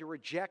tried to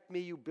reject me,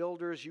 you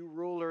builders, you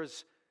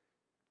rulers,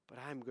 but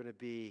I'm going to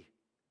be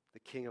the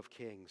King of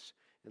Kings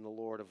and the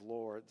Lord of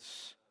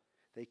Lords.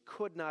 They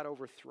could not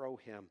overthrow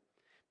him.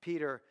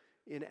 Peter,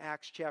 in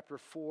Acts chapter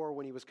 4,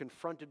 when he was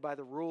confronted by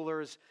the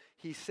rulers,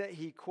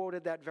 he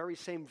quoted that very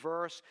same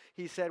verse.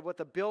 He said, what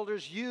the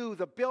builders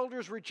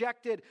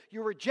rejected,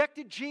 you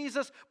rejected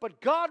Jesus,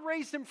 but God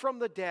raised him from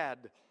the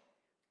dead.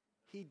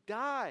 He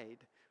died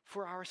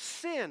for our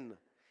sin.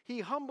 He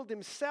humbled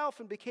himself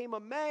and became a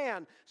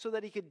man so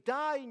that he could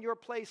die in your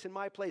place, in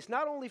my place,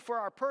 not only for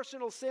our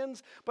personal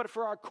sins, but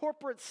for our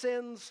corporate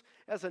sins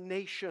as a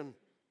nation,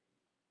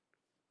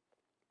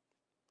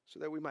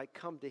 so that we might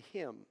come to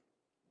him.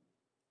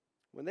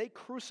 When they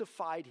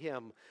crucified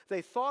him,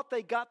 they thought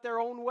they got their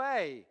own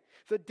way.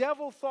 The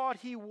devil thought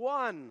he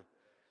won,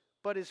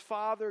 but his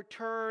Father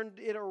turned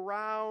it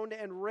around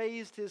and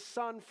raised his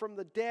Son from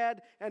the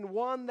dead and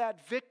won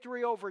that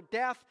victory over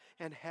death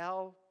and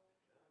hell.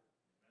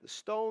 The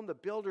stone the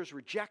builders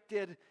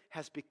rejected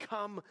has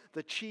become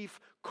the chief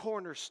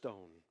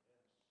cornerstone.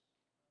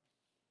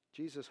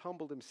 Jesus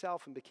humbled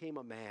himself and became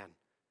a man.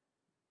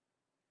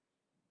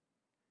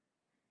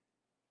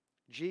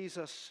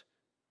 Jesus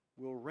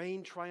will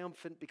reign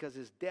triumphant because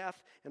his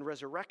death and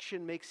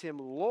resurrection makes him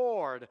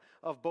Lord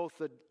of both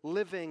the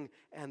living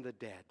and the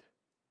dead.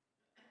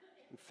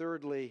 And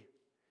thirdly,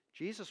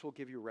 Jesus will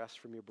give you rest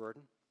from your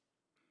burden.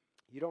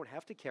 You don't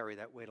have to carry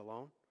that weight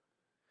alone.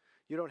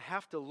 You don't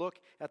have to look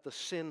at the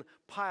sin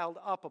piled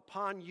up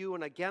upon you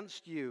and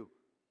against you.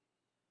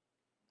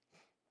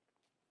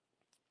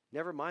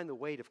 Never mind the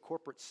weight of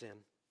corporate sin,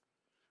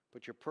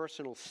 but your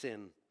personal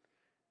sin.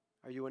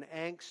 Are you in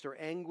angst or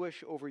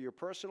anguish over your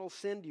personal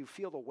sin? Do you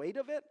feel the weight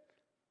of it?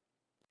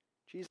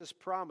 Jesus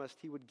promised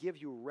he would give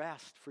you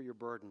rest for your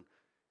burden.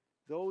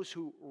 Those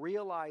who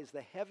realize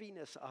the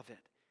heaviness of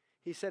it.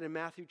 He said in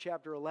Matthew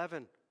chapter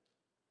 11,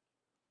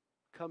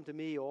 come to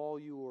me, all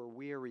you who are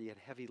weary and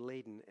heavy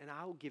laden, and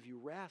I'll give you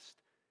rest.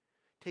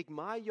 Take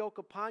my yoke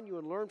upon you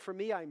and learn from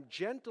me. I am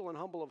gentle and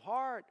humble of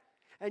heart,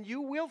 and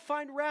you will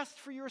find rest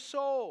for your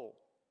soul.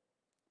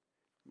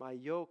 My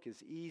yoke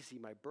is easy,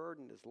 my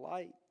burden is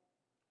light.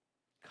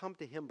 Come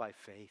to him by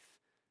faith.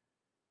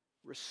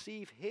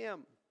 Receive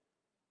him.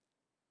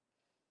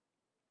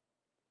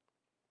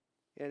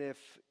 And if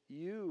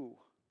you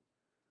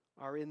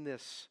are in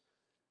this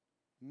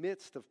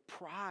midst of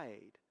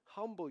pride,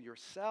 humble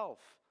yourself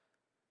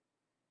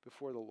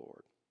before the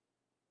Lord.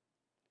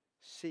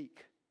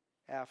 Seek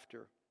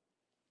after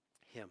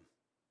him.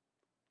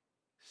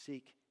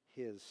 Seek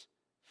his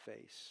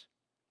face.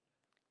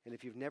 And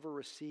if you've never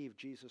received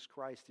Jesus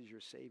Christ as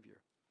your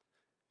Savior,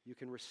 you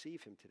can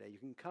receive him today. You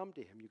can come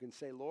to him. You can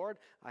say, Lord,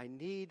 I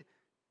need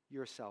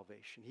your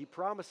salvation. He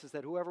promises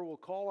that whoever will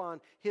call on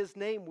his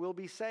name will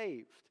be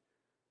saved.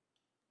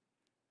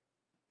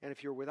 And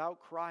if you're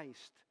without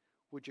Christ,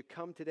 would you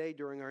come today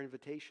during our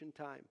invitation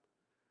time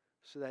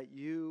so that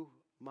you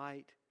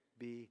might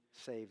be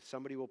saved?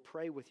 Somebody will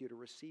pray with you to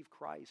receive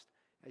Christ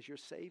as your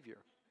Savior.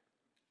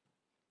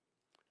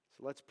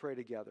 So let's pray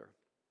together.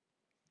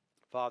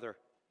 Father,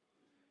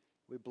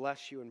 we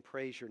bless you and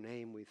praise your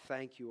name. We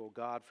thank you, O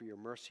God, for your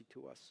mercy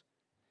to us.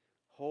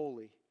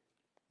 Holy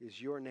is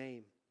your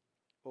name,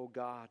 O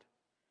God.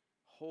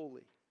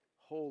 Holy,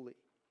 holy,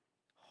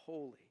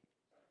 holy.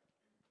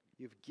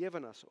 You've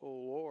given us, O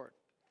Lord,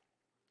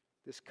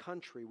 this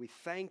country. We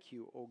thank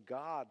you, O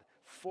God,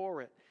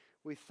 for it.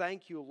 We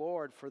thank you,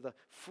 Lord, for the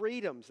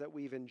freedoms that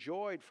we've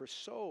enjoyed for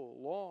so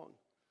long.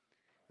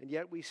 And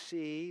yet we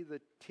see the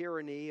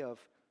tyranny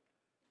of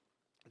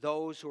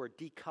those who are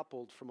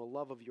decoupled from a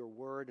love of your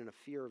word and a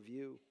fear of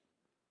you,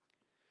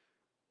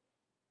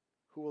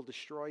 who will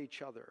destroy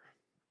each other.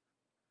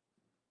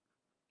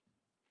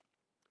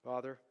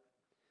 Father,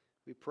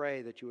 we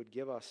pray that you would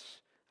give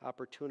us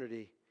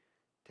opportunity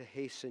to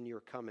hasten your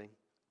coming,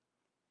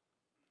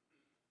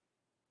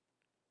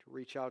 to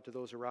reach out to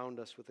those around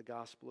us with the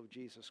gospel of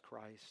Jesus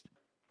Christ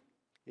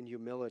in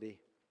humility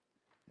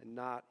and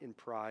not in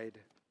pride.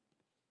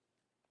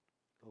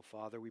 Oh,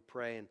 Father, we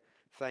pray and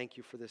thank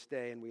you for this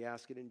day, and we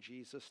ask it in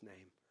Jesus'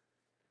 name.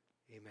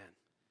 Amen.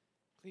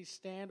 Please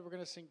stand. We're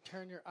going to sing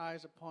Turn Your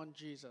Eyes Upon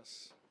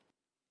Jesus.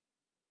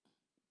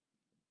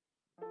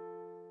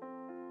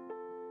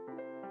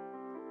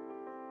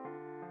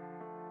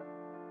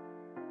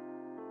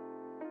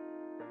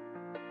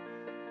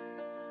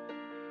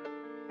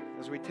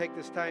 As we take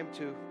this time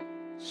to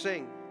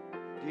sing,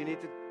 do you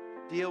need to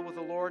deal with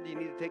the Lord? Do you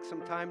need to take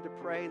some time to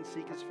pray and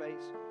seek his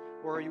face?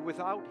 Or are you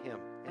without him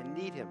and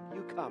need him?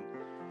 You come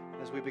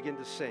as we begin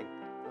to sing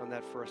on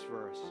that first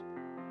verse.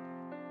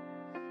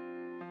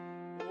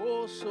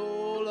 O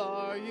soul,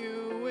 are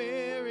you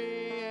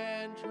weary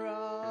and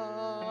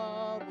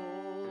troubled?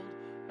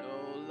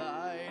 No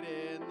light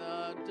in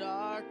the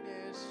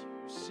darkness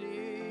you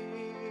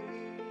see.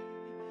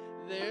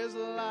 There's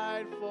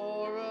light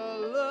for a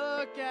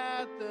look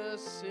at the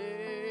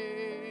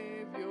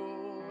Savior,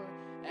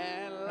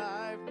 and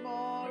life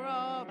more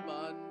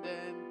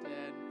abundant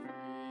and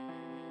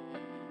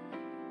free.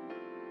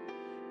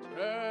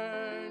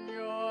 Turn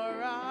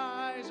your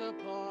eyes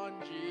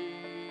upon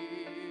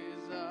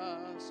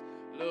Jesus.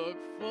 Look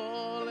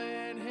full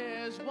in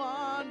his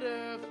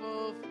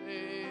wonderful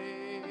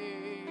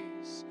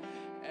face,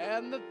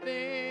 and the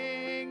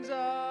things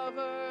of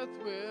earth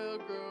will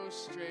grow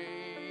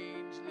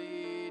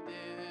strangely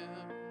dim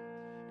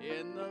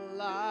in the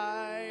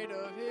light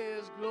of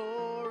his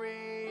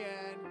glory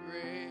and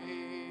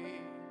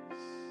grace.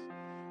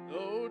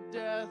 Though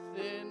death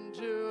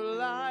into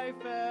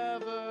life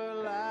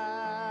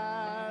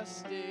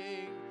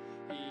everlasting,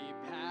 he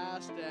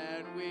passed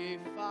and we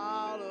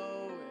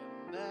follow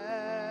him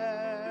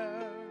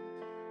there.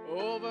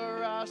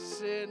 Over us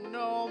sin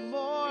no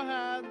more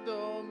had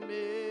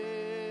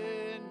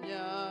dominion,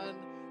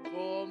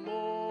 for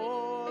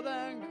more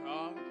than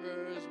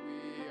conquerors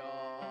we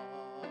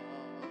are.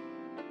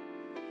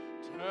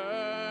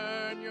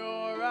 Turn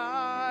your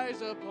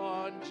eyes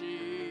upon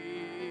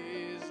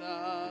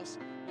Jesus.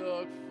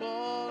 Look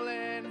full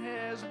in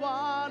his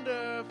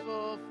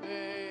wonderful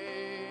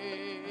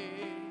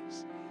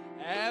face,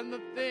 and the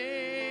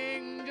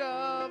things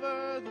of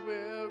earth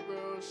will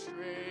grow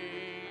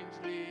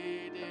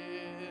strangely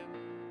dim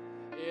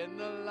in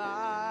the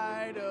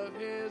light of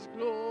his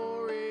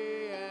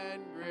glory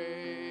and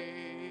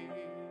grace.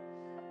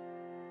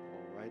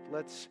 All right,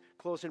 let's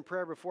close in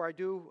prayer before I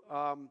do.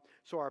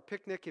 So our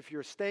picnic, if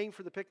you're staying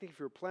for the picnic, if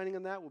you're planning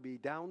on that, will be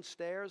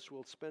downstairs.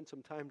 We'll spend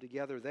some time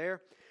together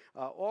there.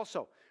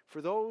 Also,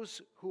 for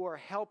those who are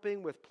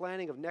helping with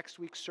planning of next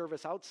week's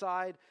service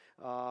outside,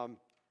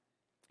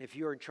 if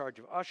you're in charge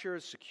of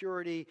ushers,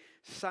 security,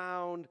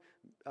 sound,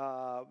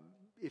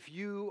 if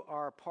you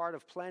are part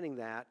of planning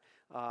that,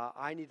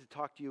 I need to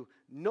talk to you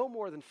no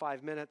more than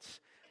 5 minutes.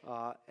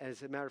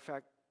 As a matter of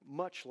fact,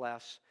 much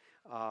less.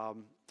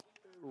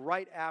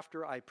 Right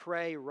after I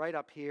pray, right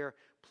up here,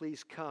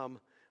 please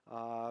come.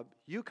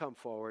 You come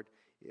forward,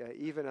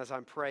 even as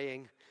I'm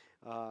praying,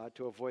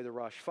 to avoid the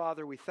rush.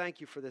 Father, we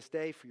thank you for this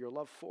day, for your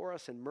love for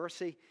us and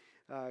mercy.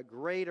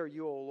 Great are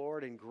you, O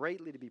Lord, and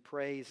greatly to be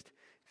praised.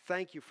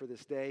 Thank you for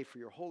this day, for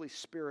your Holy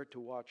Spirit to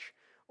watch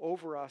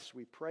over us.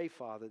 We pray,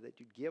 Father, that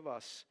you give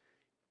us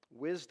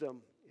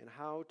wisdom in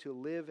how to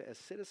live as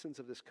citizens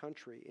of this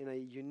country in a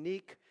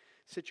unique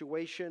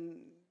situation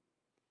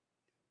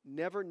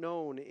never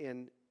known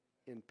in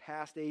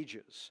past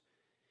ages.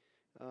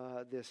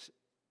 This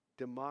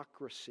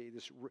democracy,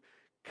 this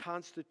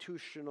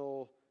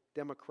constitutional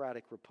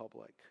democratic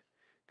republic.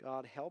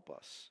 God, help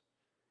us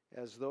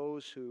as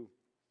those who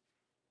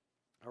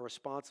are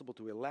responsible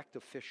to elect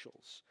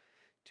officials,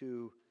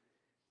 to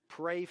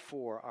pray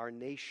for our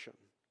nation,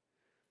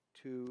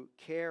 to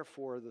care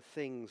for the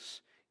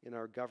things in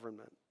our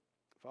government.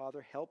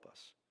 Father, help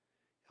us.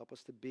 Help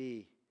us to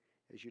be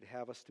as you'd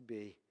have us to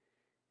be,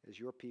 as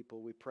your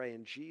people. We pray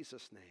in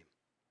Jesus'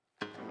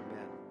 name.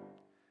 Amen.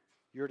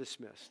 You're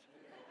dismissed.